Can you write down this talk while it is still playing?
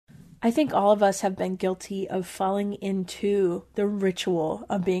I think all of us have been guilty of falling into the ritual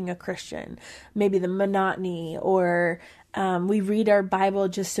of being a Christian, maybe the monotony, or we read our Bible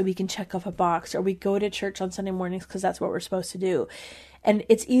just so we can check off a box, or we go to church on Sunday mornings because that's what we're supposed to do. And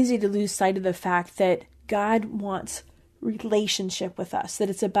it's easy to lose sight of the fact that God wants relationship with us, that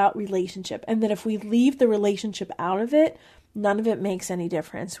it's about relationship, and that if we leave the relationship out of it, none of it makes any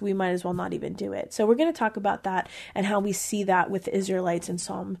difference. We might as well not even do it. So we're going to talk about that and how we see that with the Israelites in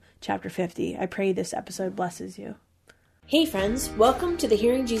Psalm chapter 50. I pray this episode blesses you. Hey friends, welcome to the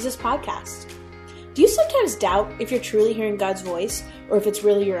Hearing Jesus podcast. Do you sometimes doubt if you're truly hearing God's voice or if it's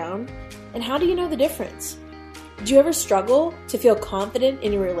really your own? And how do you know the difference? Do you ever struggle to feel confident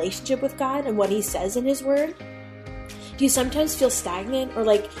in your relationship with God and what He says in His Word? Do you sometimes feel stagnant or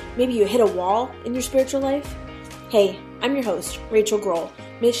like maybe you hit a wall in your spiritual life? Hey, I'm your host, Rachel Grohl,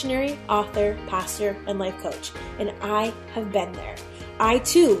 missionary, author, pastor, and life coach, and I have been there. I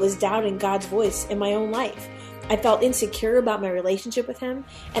too was doubting God's voice in my own life. I felt insecure about my relationship with Him,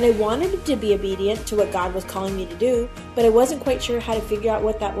 and I wanted to be obedient to what God was calling me to do, but I wasn't quite sure how to figure out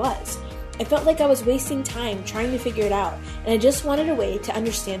what that was. I felt like I was wasting time trying to figure it out, and I just wanted a way to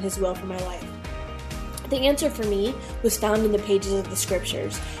understand His will for my life. The answer for me was found in the pages of the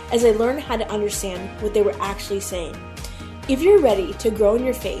scriptures as I learned how to understand what they were actually saying. If you're ready to grow in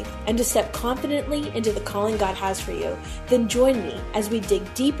your faith and to step confidently into the calling God has for you, then join me as we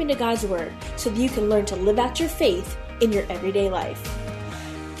dig deep into God's Word so that you can learn to live out your faith in your everyday life.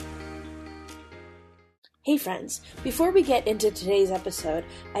 Hey friends, before we get into today's episode,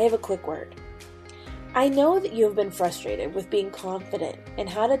 I have a quick word. I know that you have been frustrated with being confident in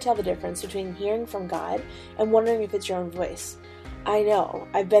how to tell the difference between hearing from God and wondering if it's your own voice. I know,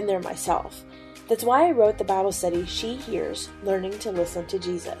 I've been there myself. That's why I wrote the Bible study, She Hears, Learning to Listen to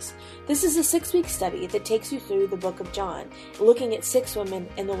Jesus. This is a 6-week study that takes you through the book of John, looking at 6 women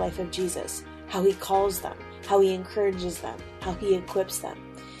in the life of Jesus, how He calls them, how He encourages them, how He equips them.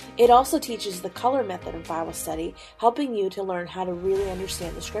 It also teaches the color method of Bible study, helping you to learn how to really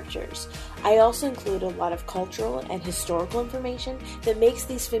understand the scriptures. I also include a lot of cultural and historical information that makes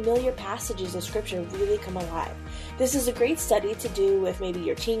these familiar passages of scripture really come alive. This is a great study to do with maybe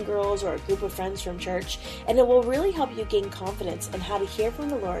your teen girls or a group of friends from church, and it will really help you gain confidence in how to hear from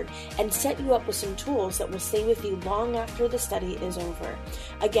the Lord and set you up with some tools that will stay with you long after the study is over.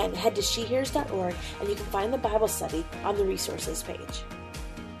 Again, head to shehears.org and you can find the Bible study on the resources page.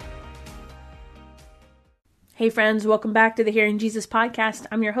 Hey friends, welcome back to the Hearing Jesus podcast.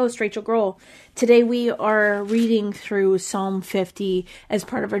 I'm your host, Rachel Grohl. Today we are reading through Psalm 50 as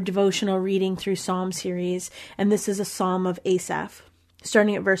part of our devotional reading through Psalm series, and this is a psalm of Asaph.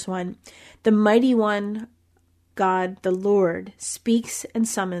 Starting at verse 1. The mighty one, God, the Lord, speaks and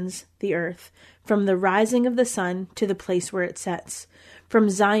summons the earth, from the rising of the sun to the place where it sets.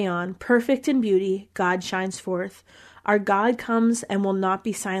 From Zion, perfect in beauty, God shines forth. Our God comes and will not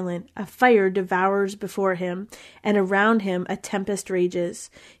be silent. A fire devours before Him, and around Him a tempest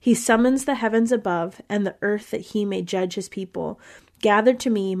rages. He summons the heavens above and the earth that He may judge His people. Gather to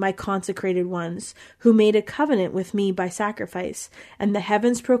me, my consecrated ones, who made a covenant with me by sacrifice, and the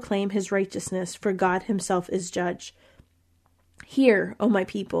heavens proclaim His righteousness, for God Himself is judge. Hear, O my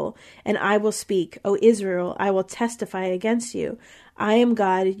people, and I will speak. O Israel, I will testify against you. I am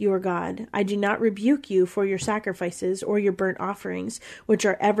God, your God. I do not rebuke you for your sacrifices or your burnt offerings, which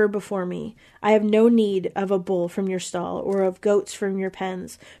are ever before me. I have no need of a bull from your stall or of goats from your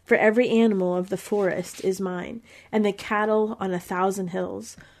pens, for every animal of the forest is mine, and the cattle on 1,000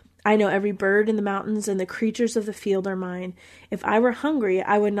 hills. I know every bird in the mountains, and the creatures of the field are mine. If I were hungry,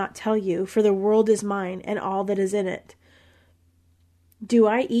 I would not tell you, for the world is mine, and all that is in it. Do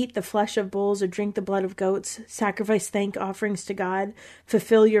I eat the flesh of bulls or drink the blood of goats, sacrifice thank offerings to God,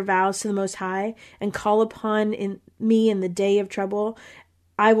 fulfill your vows to the Most High, and call upon me in the day of trouble?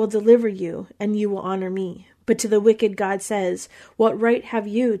 I will deliver you, and you will honor me. But to the wicked God says, what right have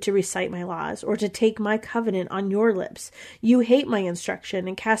you to recite my laws, or to take my covenant on your lips? You hate my instruction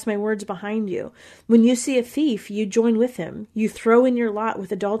and cast my words behind you. When you see a thief, you join with him. You throw in your lot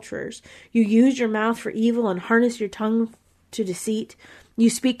with adulterers. You use your mouth for evil and harness your tongue to deceit. You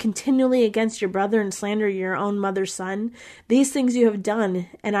speak continually against your brother and slander your own mother's son. These things you have done,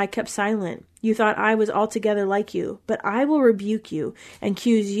 and I kept silent. You thought I was altogether like you, but I will rebuke you and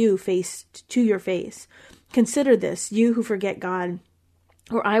accuse you face to your face. Consider this, you who forget God,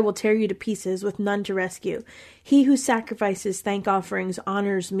 or I will tear you to pieces with none to rescue. He who sacrifices thank offerings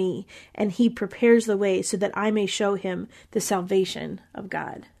honors me, and he prepares the way so that I may show him the salvation of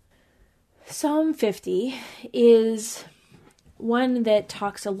God. Psalm 50 is one that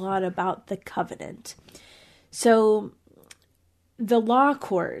talks a lot about the covenant. So the law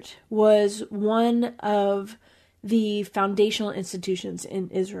court was one of the foundational institutions in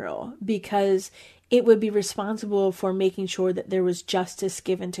Israel because it would be responsible for making sure that there was justice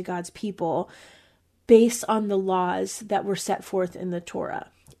given to God's people based on the laws that were set forth in the Torah.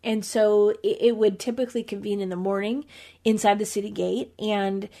 And so it would typically convene in the morning inside the city gate,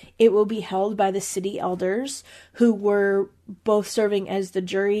 and it will be held by the city elders who were both serving as the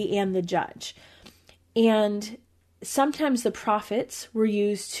jury and the judge. And sometimes the prophets were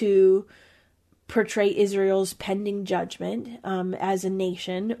used to portray Israel's pending judgment as a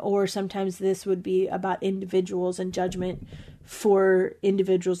nation, or sometimes this would be about individuals and judgment for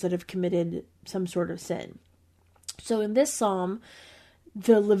individuals that have committed some sort of sin. So in this psalm,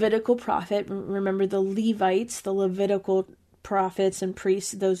 the Levitical prophet, remember the Levites, the Levitical prophets and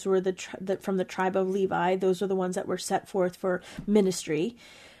priests, those were from the tribe of Levi, those were the ones that were set forth for ministry.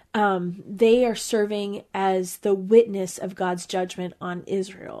 They are serving as the witness of God's judgment on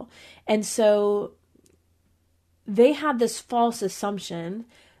Israel. And so they had this false assumption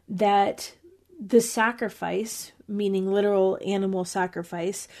that the sacrifice, meaning literal animal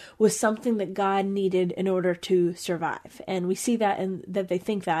sacrifice, was something that God needed in order to survive. And we see that that they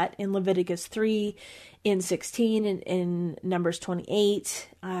think that in Leviticus 3, in 16, in Numbers 28,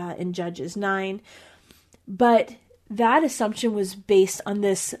 in Judges 9. But that assumption was based on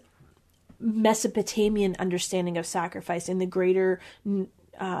this Mesopotamian understanding of sacrifice in the greater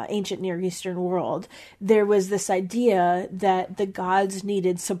ancient Near Eastern world. There was this idea that the gods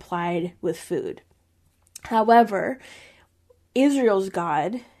needed supplied with food. However, Israel's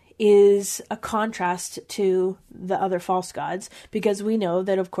God is a contrast to the other false gods because we know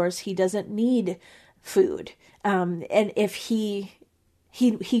that, of course, he doesn't need food. And if he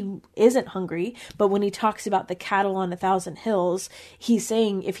isn't hungry, but when he talks about the cattle on 1,000 hills, he's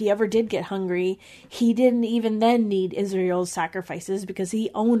saying if he ever did get hungry, he didn't even then need Israel's sacrifices because he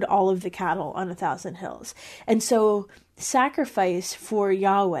owned all of the cattle on 1,000 hills. And so sacrifice for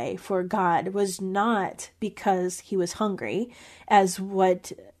Yahweh, for God, was not because he was hungry, as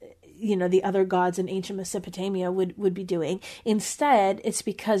what the other gods in ancient Mesopotamia would be doing. Instead, it's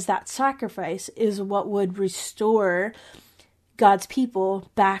because that sacrifice is what would restore God's people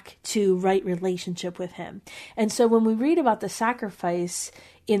back to right relationship with him. And so when we read about the sacrifice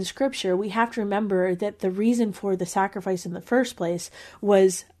in Scripture, we have to remember that the reason for the sacrifice in the first place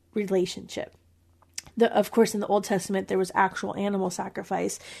was relationship. Of course, in the Old Testament, there was actual animal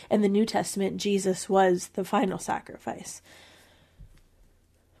sacrifice. In the New Testament, Jesus was the final sacrifice.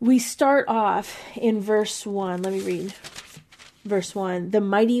 We start off in verse 1. Let me read. Verse 1, the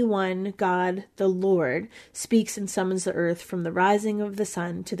mighty one, God, the Lord, speaks and summons the earth from the rising of the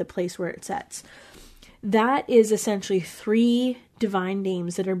sun to the place where it sets. That is essentially three divine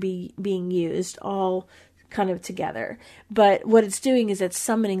names that are being used, all kind of together. But what it's doing is it's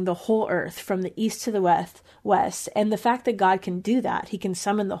summoning the whole earth from the east to the west. And the fact that God can do that, he can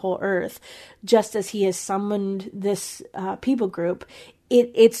summon the whole earth, just as he has summoned this people group,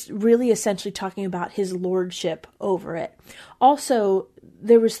 it's really essentially talking about his lordship over it. Also,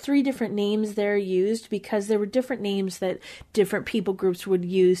 there was three different names there used because there were different names that different people groups would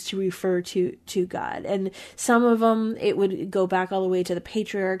use to refer to God. And some of them, it would go back all the way to the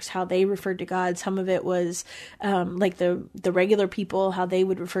patriarchs, how they referred to God. Some of it was like the regular people, how they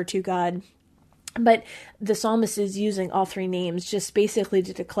would refer to God. But the psalmist is using all three names just basically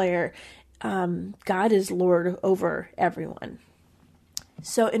to declare God is Lord over everyone.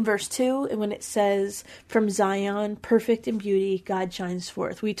 So in verse 2, when it says, from Zion, perfect in beauty, God shines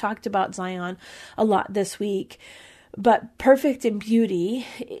forth. We talked about Zion a lot this week, but perfect in beauty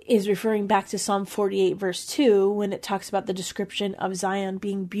is referring back to Psalm 48, verse 2, when it talks about the description of Zion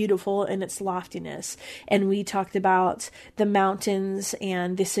being beautiful in its loftiness. And we talked about the mountains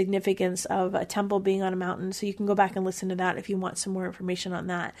and the significance of a temple being on a mountain. So you can go back and listen to that if you want some more information on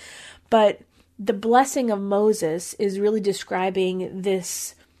that. But the blessing of Moses is really describing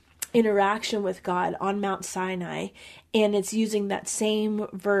this interaction with God on Mount Sinai, and it's using that same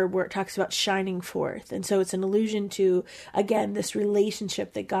verb where it talks about shining forth. And so it's an allusion to, again, this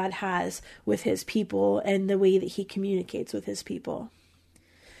relationship that God has with his people and the way that he communicates with his people.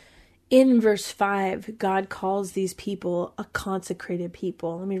 In verse 5, God calls these people a consecrated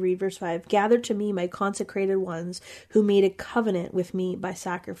people. Let me read verse 5. Gather to me my consecrated ones who made a covenant with me by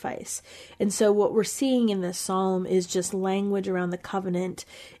sacrifice. And so what we're seeing in this psalm is just language around the covenant,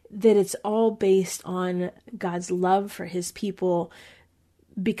 that it's all based on God's love for his people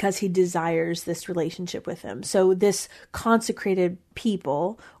because he desires this relationship with them. So this consecrated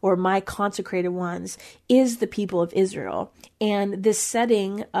people, or my consecrated ones, is the people of Israel. And this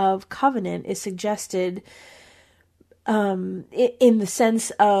setting of covenant is suggested in the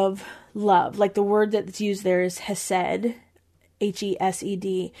sense of love. Like the word that's used there is hesed,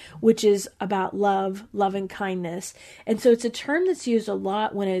 Hesed, which is about love, loving kindness. And so it's a term that's used a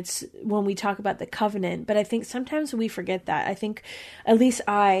lot when we talk about the covenant, but I think sometimes we forget that. I think, at least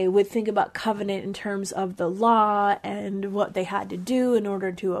I would think about covenant in terms of the law and what they had to do in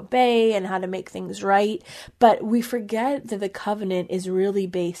order to obey and how to make things right. But we forget that the covenant is really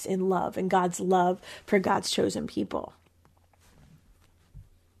based in love and God's love for God's chosen people.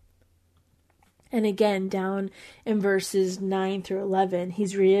 And again, down in verses 9 through 11,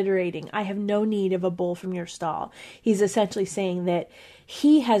 he's reiterating, I have no need of a bull from your stall. He's essentially saying that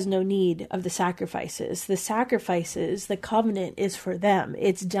he has no need of the sacrifices. The sacrifices, the covenant is for them.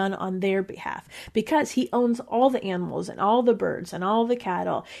 It's done on their behalf because he owns all the animals and all the birds and all the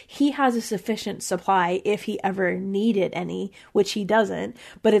cattle. He has a sufficient supply if he ever needed any, which he doesn't.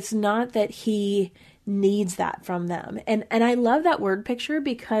 But it's not that he needs that from them. And I love that word picture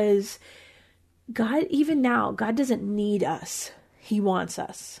because God, even now, God doesn't need us. He wants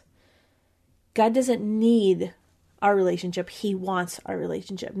us. God doesn't need our relationship. He wants our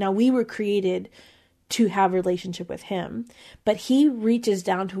relationship. Now, we were created to have a relationship with him, but he reaches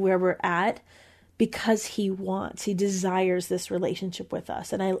down to where we're at because he desires this relationship with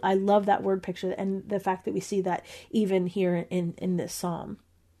us. And I love that word picture and the fact that we see that even here in this psalm.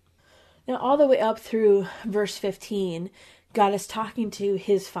 Now, all the way up through verse 15, God is talking to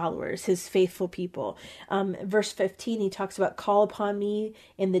his followers, his faithful people. Verse 15, he talks about call upon me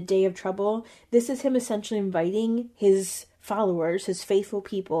in the day of trouble. This is him essentially inviting his followers, his faithful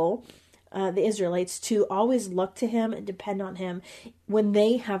people, the Israelites, to always look to him and depend on him when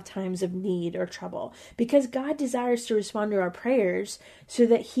they have times of need or trouble. Because God desires to respond to our prayers so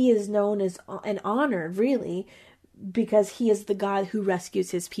that he is known as and honored, really, because he is the God who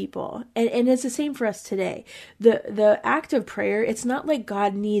rescues his people. And it's the same for us today. The act of prayer, it's not like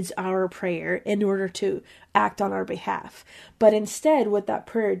God needs our prayer in order to act on our behalf. But instead, what that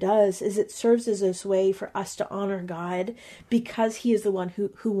prayer does is it serves as this way for us to honor God because he is the one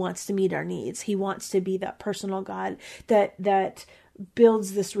who wants to meet our needs. He wants to be that personal God that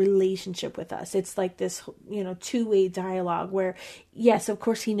builds this relationship with us. It's like this, two-way dialogue where, yes, of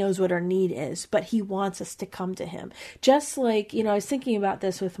course he knows what our need is, but he wants us to come to him. Just like, I was thinking about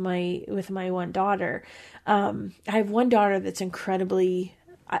this with my one daughter. I have one daughter that's incredibly,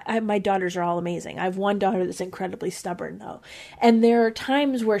 my daughters are all amazing. I have one daughter that's incredibly stubborn though. And there are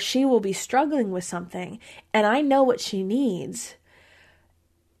times where she will be struggling with something and I know what she needs.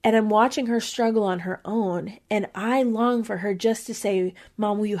 And I'm watching her struggle on her own. And I long for her just to say,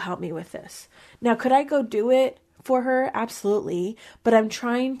 Mom, will you help me with this? Now, could I go do it for her? Absolutely. But I'm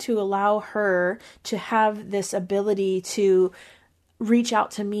trying to allow her to have this ability to reach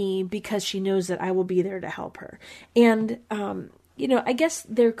out to me because she knows that I will be there to help her. And, I guess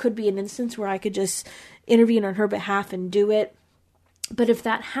there could be an instance where I could just intervene on her behalf and do it. But if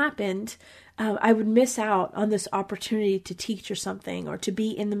that happened, I would miss out on this opportunity to teach her something or to be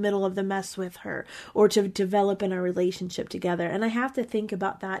in the middle of the mess with her or to develop in our relationship together. And I have to think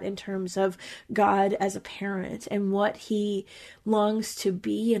about that in terms of God as a parent and what he longs to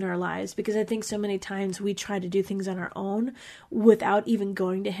be in our lives. Because I think so many times we try to do things on our own without even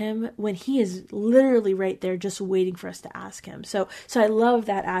going to him when he is literally right there just waiting for us to ask him. So I love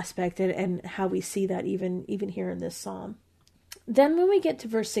that aspect and how we see that even here in this psalm. Then when we get to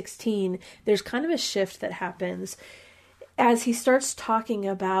verse 16, there's kind of a shift that happens as he starts talking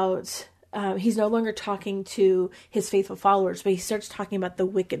about, he's no longer talking to his faithful followers, but he starts talking about the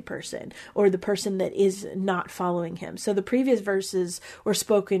wicked person or the person that is not following him. So the previous verses were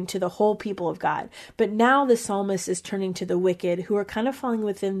spoken to the whole people of God, but now the psalmist is turning to the wicked who are kind of falling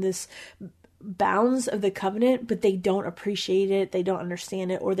within this bounds of the covenant, but they don't appreciate it, they don't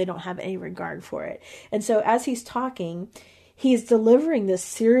understand it, or they don't have any regard for it. And so as he's talking, he's delivering this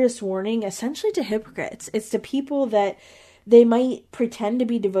serious warning essentially to hypocrites. It's to people that they might pretend to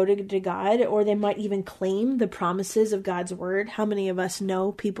be devoted to God, or they might even claim the promises of God's word. How many of us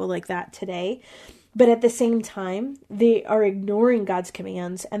know people like that today? But at the same time, they are ignoring God's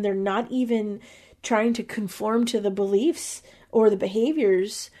commands, and they're not even trying to conform to the beliefs or the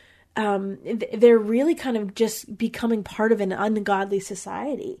behaviors. They're really kind of just becoming part of an ungodly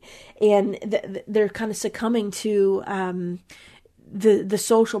society, and they're kind of succumbing to the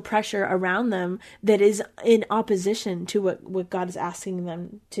social pressure around them that is in opposition to what God is asking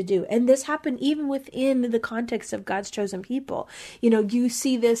them to do. And this happened even within the context of God's chosen people. You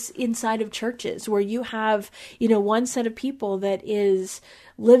see this inside of churches where you have, one set of people that is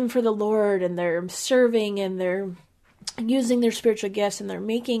living for the Lord and they're serving and they're using their spiritual gifts, and they're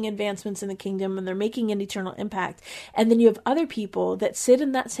making advancements in the kingdom, and they're making an eternal impact. And then you have other people that sit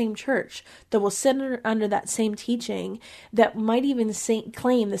in that same church, that will sit under that same teaching, that might even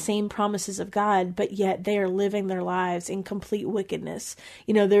claim the same promises of God, but yet they are living their lives in complete wickedness.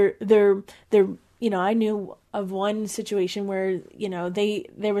 They're I knew of one situation where,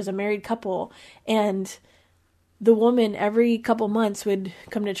 there was a married couple, and the woman every couple months would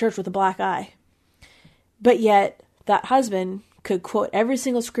come to church with a black eye. But yet that husband could quote every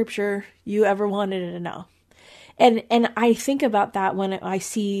single scripture you ever wanted to know. And I think about that when I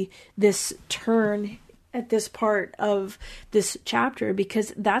see this turn at this part of this chapter,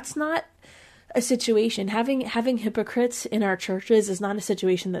 because that's not a situation. Having hypocrites in our churches is not a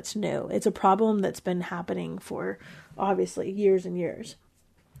situation that's new. It's a problem that's been happening for obviously years and years.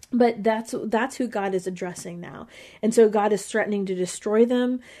 But that's who God is addressing now. And so God is threatening to destroy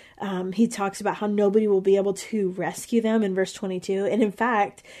them. He talks about how nobody will be able to rescue them in verse 22. And in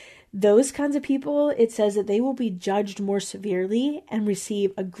fact, those kinds of people, it says that they will be judged more severely and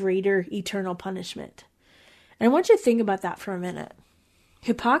receive a greater eternal punishment. And I want you to think about that for a minute.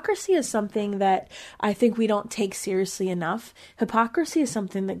 Hypocrisy is something that I think we don't take seriously enough. Hypocrisy is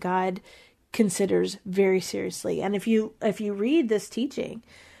something that God considers very seriously. And if you read this teaching,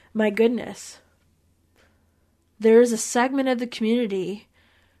 my goodness, there is a segment of the community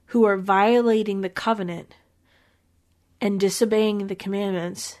who are violating the covenant and disobeying the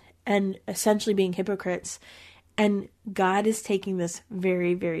commandments and essentially being hypocrites. And God is taking this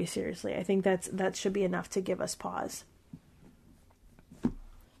very, very seriously. I think that should be enough to give us pause.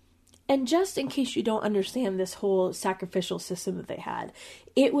 And just in case you don't understand this whole sacrificial system that they had,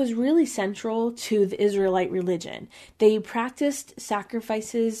 it was really central to the Israelite religion. They practiced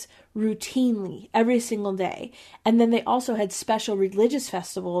sacrifices routinely every single day. And then they also had special religious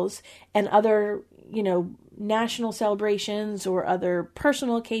festivals and other, national celebrations or other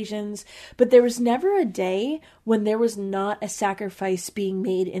personal occasions. But there was never a day when there was not a sacrifice being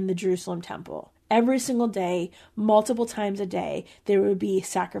made in the Jerusalem temple. Every single day, multiple times a day, there would be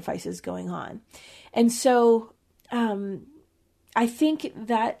sacrifices going on. And so I think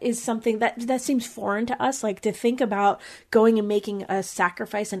that is something that seems foreign to us. Like, to think about going and making a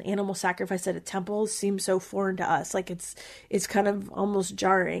sacrifice, an animal sacrifice at a temple, seems so foreign to us. Like, it's kind of almost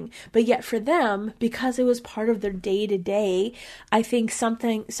jarring. But yet for them, because it was part of their day to day, I think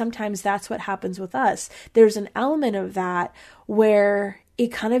sometimes that's what happens with us. There's an element of that where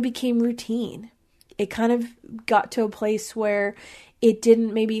it kind of became routine. It kind of got to a place where it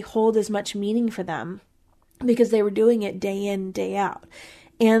didn't maybe hold as much meaning for them because they were doing it day in, day out.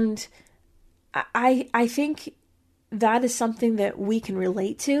 And I think that is something that we can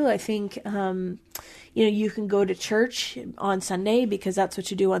relate to. I think, you can go to church on Sunday because that's what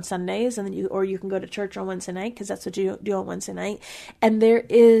you do on Sundays, and then you can go to church on Wednesday night because that's what you do on Wednesday night. And there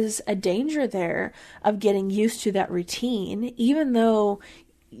is a danger there of getting used to that routine, even though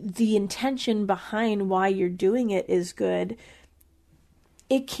the intention behind why you're doing it is good.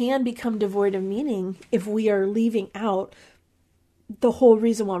 It can become devoid of meaning if we are leaving out the whole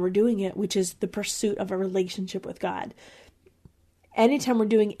reason why we're doing it, which is the pursuit of a relationship with God. Anytime we're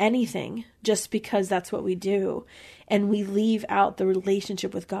doing anything just because that's what we do, and we leave out the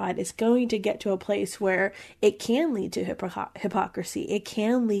relationship with God, it's going to get to a place where it can lead to hypocrisy. It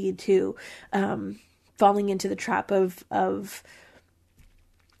can lead to falling into the trap of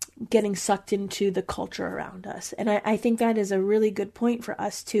getting sucked into the culture around us. And I think that is a really good point for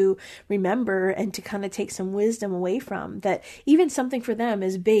us to remember and to kind of take some wisdom away from, that even something for them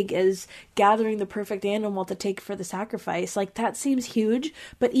as big as gathering the perfect animal to take for the sacrifice, like, that seems huge,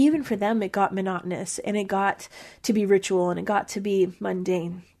 but even for them it got monotonous, and it got to be ritual, and it got to be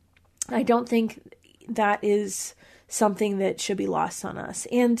mundane. I don't think that is something that should be lost on us.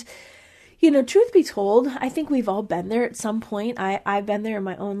 And truth be told, I think we've all been there at some point. I've been there in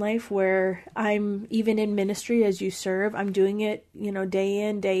my own life where I'm even in ministry as you serve. I'm doing it, day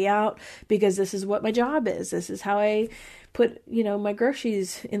in, day out, because this is what my job is. This is how I put, my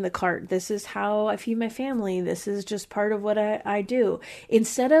groceries in the cart. This is how I feed my family. This is just part of what I do.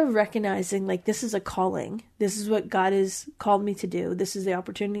 Instead of recognizing, like, this is a calling. This is what God has called me to do. This is the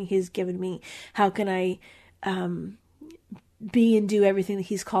opportunity He's given me. How can I be and do everything that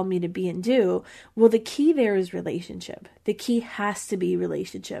He's called me to be and do? Well, the key there is relationship. The key has to be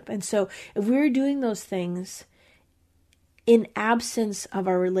relationship. And so if we're doing those things in absence of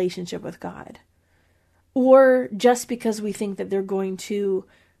our relationship with God, or just because we think that they're going to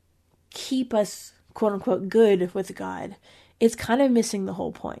keep us, quote unquote, good with God, it's kind of missing the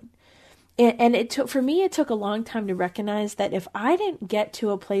whole point. And it took a long time to recognize that if I didn't get to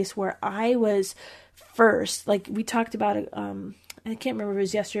a place where I was first, like we talked about, I can't remember if it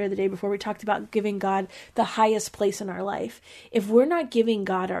was yesterday or the day before, we talked about giving God the highest place in our life. If we're not giving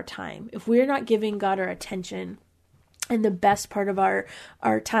God our time, if we're not giving God our attention and the best part of our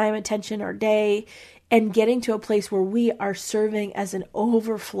time, attention, our day, and getting to a place where we are serving as an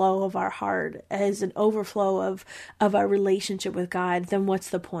overflow of our heart, as an overflow of our relationship with God, then what's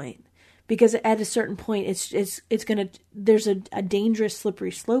the point? Because at a certain point, there's a dangerous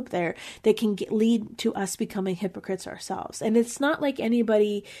slippery slope there that can lead to us becoming hypocrites ourselves. And it's not like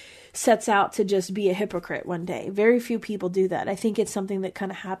anybody sets out to just be a hypocrite one day. Very few people do that. I think it's something that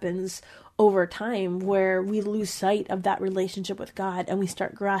kind of happens over time where we lose sight of that relationship with God and we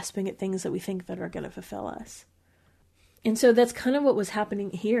start grasping at things that we think that are going to fulfill us. And so that's kind of what was happening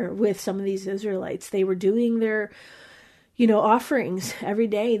here with some of these Israelites. They were doing their offerings every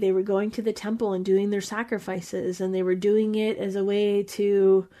day. They were going to the temple and doing their sacrifices, and they were doing it as a way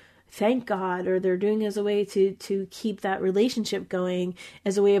to thank God, or they're doing it as a way to keep that relationship going,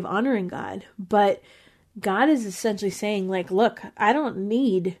 as a way of honoring God. But God is essentially saying, like, look, I don't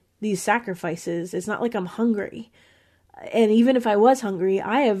need these sacrifices. It's not like I'm hungry. And even if I was hungry,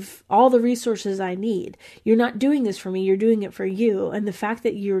 I have all the resources I need. You're not doing this for me. You're doing it for you. And the fact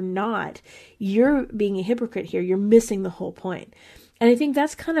that you're being a hypocrite here. You're missing the whole point. And I think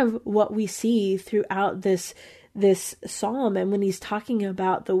that's kind of what we see throughout this psalm. And when he's talking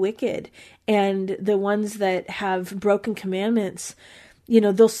about the wicked and the ones that have broken commandments,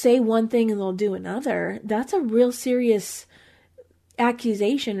 they'll say one thing and they'll do another. That's a real serious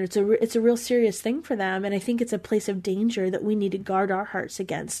accusation. It's a real serious thing for them. And I think it's a place of danger that we need to guard our hearts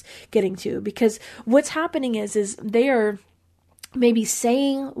against getting to, because what's happening is they are maybe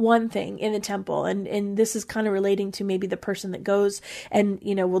saying one thing in the temple, and this is kind of relating to maybe the person that goes and,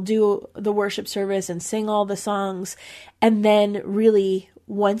 will do the worship service and sing all the songs. And then really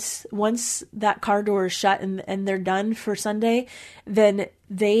once that car door is shut and they're done for Sunday, then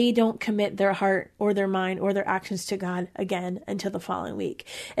they don't commit their heart or their mind or their actions to God again until the following week.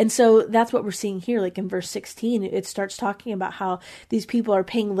 And so that's what we're seeing here. Like in verse 16, it starts talking about how these people are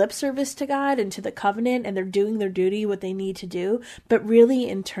paying lip service to God and to the covenant, and they're doing their duty, what they need to do. But really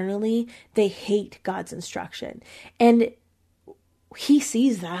internally, they hate God's instruction. And he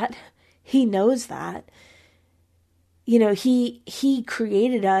sees that. He knows that. He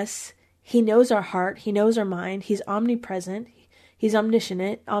created us. He knows our heart. He knows our mind. He's omnipresent. He's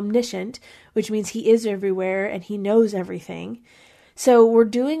omniscient, which means he is everywhere and he knows everything. So we're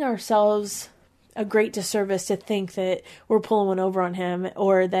doing ourselves a great disservice to think that we're pulling one over on him,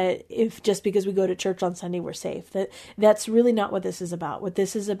 or that if just because we go to church on Sunday, we're safe. That's really not what this is about. What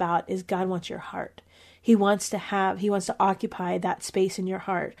this is about is God wants your heart. He wants to occupy that space in your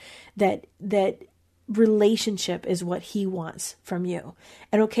heart, that relationship is what he wants from you.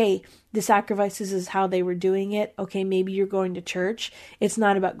 And okay, the sacrifices is how they were doing it. Okay, maybe you're going to church. It's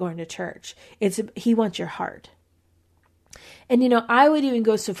not about going to church. He wants your heart. And I would even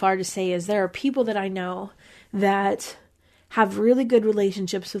go so far to say is there are people that I know that have really good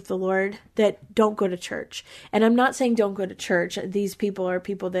relationships with the Lord that don't go to church. And I'm not saying don't go to church. These people are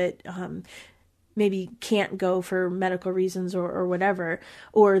people that maybe can't go for medical reasons or whatever,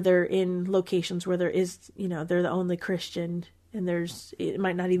 or they're in locations where there is, they're the only Christian, and it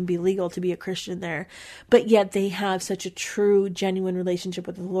might not even be legal to be a Christian there, but yet they have such a true, genuine relationship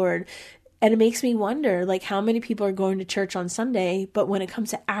with the Lord. And it makes me wonder, like, how many people are going to church on Sunday, but when it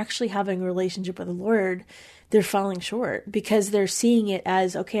comes to actually having a relationship with the Lord, they're falling short because they're seeing it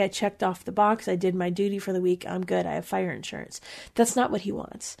as, okay, I checked off the box. I did my duty for the week. I'm good. I have fire insurance. That's not what he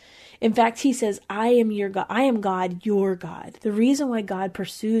wants. In fact, he says, I am your God. I am God, your God. The reason why God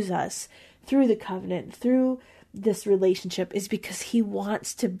pursues us through the covenant, through this relationship, is because he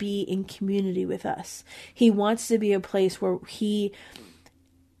wants to be in community with us. He wants to be a place where he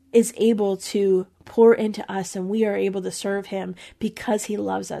is able to pour into us and we are able to serve him because he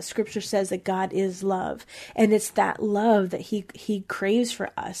loves us. Scripture says that God is love, and it's that love that he craves for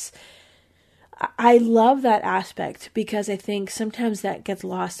us. I love that aspect because I think sometimes that gets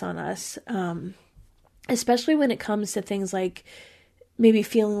lost on us, especially when it comes to things like maybe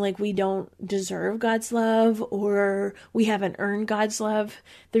feeling like we don't deserve God's love or we haven't earned God's love.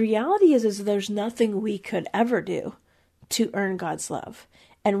 The reality is there's nothing we could ever do to earn God's love.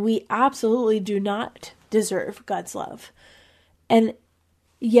 And we absolutely do not deserve God's love. And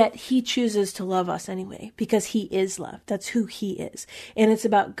yet he chooses to love us anyway, because he is love. That's who he is. And it's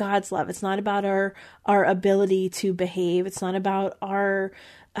about God's love. It's not about our ability to behave. It's not about our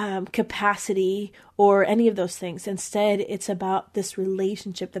capacity or any of those things. Instead, it's about this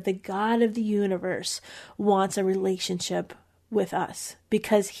relationship that the God of the universe wants a relationship with us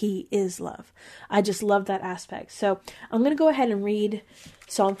because he is love. I just love that aspect. So I'm going to go ahead and read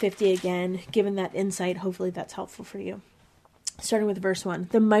Psalm 50 again, given that insight. Hopefully that's helpful for you. Starting with verse 1.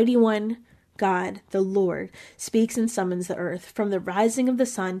 The mighty one, God, the Lord, speaks and summons the earth from the rising of the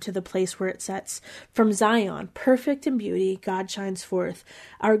sun to the place where it sets. From Zion, perfect in beauty, God shines forth.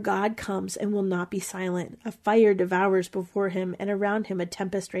 Our God comes and will not be silent. A fire devours before him, and around him a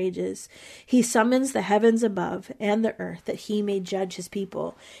tempest rages. He summons the heavens above and the earth that he may judge his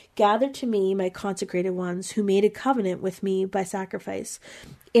people. Gather to me, my consecrated ones, who made a covenant with me by sacrifice.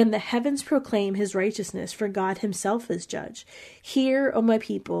 And the heavens proclaim his righteousness, for God himself is judge. Hear, O my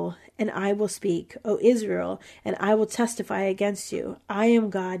people, and I will speak, O Israel, and I will testify against you. I am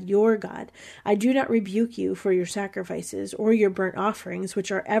God, your God. I do not rebuke you for your sacrifices or your burnt offerings,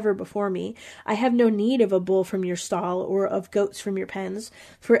 which are ever before me. I have no need of a bull from your stall or of goats from your pens,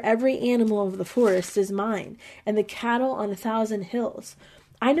 for every animal of the forest is mine, and the cattle on 1,000 hills.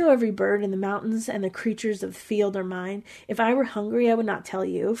 I know every bird in the mountains, and the creatures of the field are mine. If I were hungry, I would not tell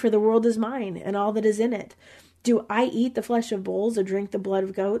you, for the world is mine, and all that is in it. Do I eat the flesh of bulls, or drink the blood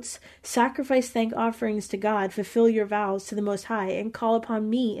of goats? Sacrifice thank offerings to God, fulfill your vows to the Most High, and call upon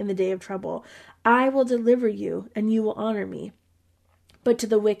me in the day of trouble. I will deliver you, and you will honor me. But to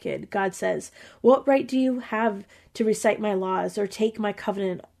the wicked, God says, what right do you have to recite my laws, or take my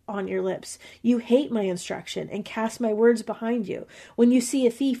covenant on your lips? You hate my instruction and cast my words behind you. When you see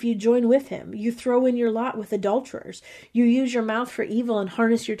a thief, you join with him. You throw in your lot with adulterers. You use your mouth for evil and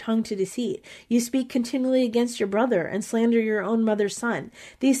harness your tongue to deceit. You speak continually against your brother and slander your own mother's son.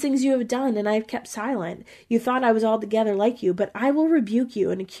 These things you have done, and I have kept silent. You thought I was altogether like you, but I will rebuke you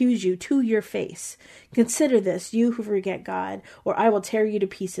and accuse you to your face. Consider this, you who forget God, or I will tear you to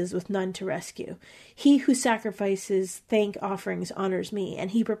pieces with none to rescue. He who sacrifices thank offerings honors me,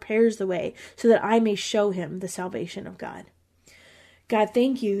 and he prepares the way so that I may show him the salvation of God. God,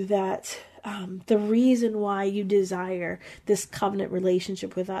 thank you that the reason why you desire this covenant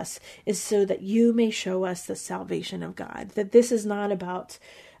relationship with us is so that you may show us the salvation of God. That this is not about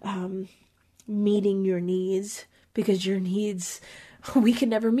meeting your needs, because your needs we can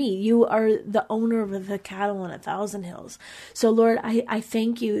never meet. You are the owner of the cattle on 1,000 hills. So Lord, I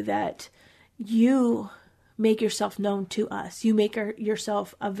thank you that you make yourself known to us. You make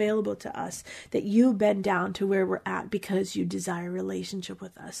yourself available to us, that you bend down to where we're at because you desire relationship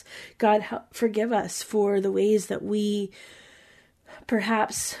with us. God, forgive us for the ways that we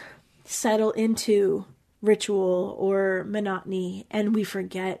perhaps settle into ritual or monotony, and we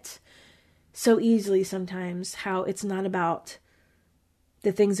forget so easily sometimes how it's not about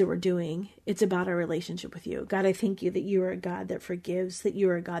the things that we're doing. It's about our relationship with you. God, I thank you that you are a God that forgives, that you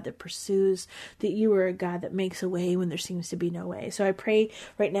are a God that pursues, that you are a God that makes a way when there seems to be no way. So I pray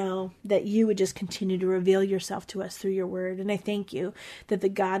right now that you would just continue to reveal yourself to us through your word. And I thank you that the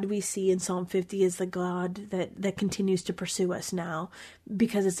God we see in Psalm 50 is the God that continues to pursue us now,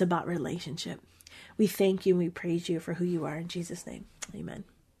 because it's about relationship. We thank you and we praise you for who you are. In Jesus' name, amen.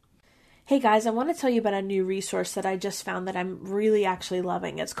 Hey guys, I want to tell you about a new resource that I just found that I'm really actually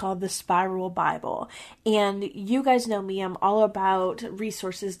loving. It's called the Spiral Bible. And you guys know me, I'm all about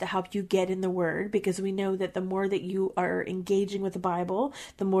resources to help you get in the Word, because we know that the more that you are engaging with the Bible,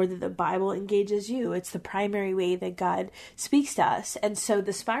 the more that the Bible engages you. It's the primary way that God speaks to us. And so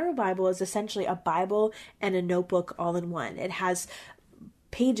the Spiral Bible is essentially a Bible and a notebook all in one. It has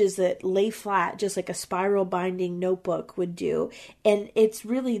pages that lay flat, just like a spiral binding notebook would do. And it's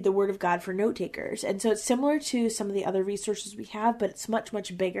really the Word of God for note takers. And so it's similar to some of the other resources we have, but it's much,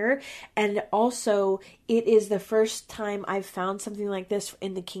 much bigger. And also, it is the first time I've found something like this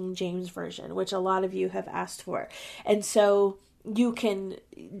in the King James Version, which a lot of you have asked for. And so you can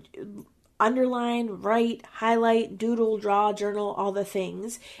underline, write, highlight, doodle, draw, journal, all the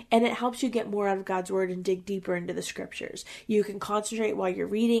things. And it helps you get more out of God's word and dig deeper into the scriptures. You can concentrate while you're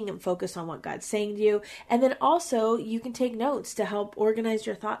reading and focus on what God's saying to you. And then also you can take notes to help organize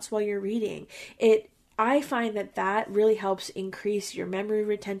your thoughts while you're reading. I find that really helps increase your memory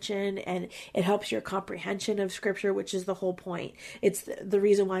retention, and it helps your comprehension of scripture, which is the whole point. It's the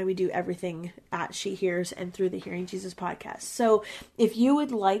reason why we do everything at She Hears and through the Hearing Jesus podcast. So if you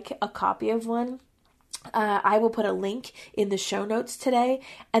would like a copy of one, I will put a link in the show notes today.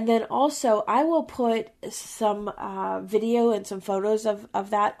 And then also I will put some video and some photos of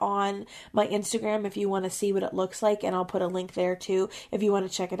that on my Instagram if you want to see what it looks like. And I'll put a link there too if you want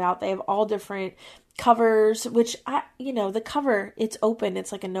to check it out. They have all different covers, which the cover, it's open.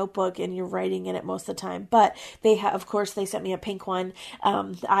 It's like a notebook and you're writing in it most of the time. But of course, they sent me a pink one.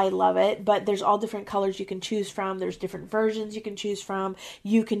 I love it, but there's all different colors you can choose from. There's different versions you can choose from.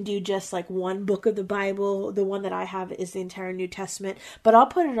 You can do just like one book of the Bible. The one that I have is the entire New Testament, but I'll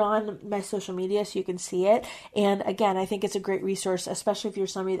put it on my social media so you can see it. And again, I think it's a great resource, especially if you're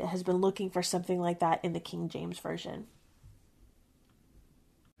somebody that has been looking for something like that in the King James Version.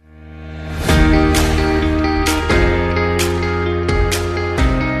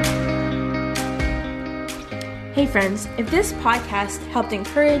 Hey friends, if this podcast helped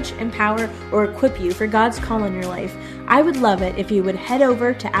encourage, empower, or equip you for God's call in your life, I would love it if you would head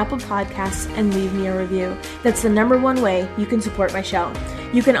over to Apple Podcasts and leave me a review. That's the #1 way you can support my show.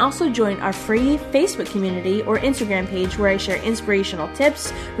 You can also join our free Facebook community or Instagram page where I share inspirational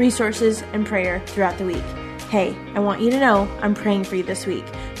tips, resources, and prayer throughout the week. Hey, I want you to know I'm praying for you this week.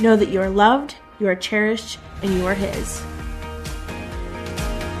 Know that you are loved, you are cherished, and you are His.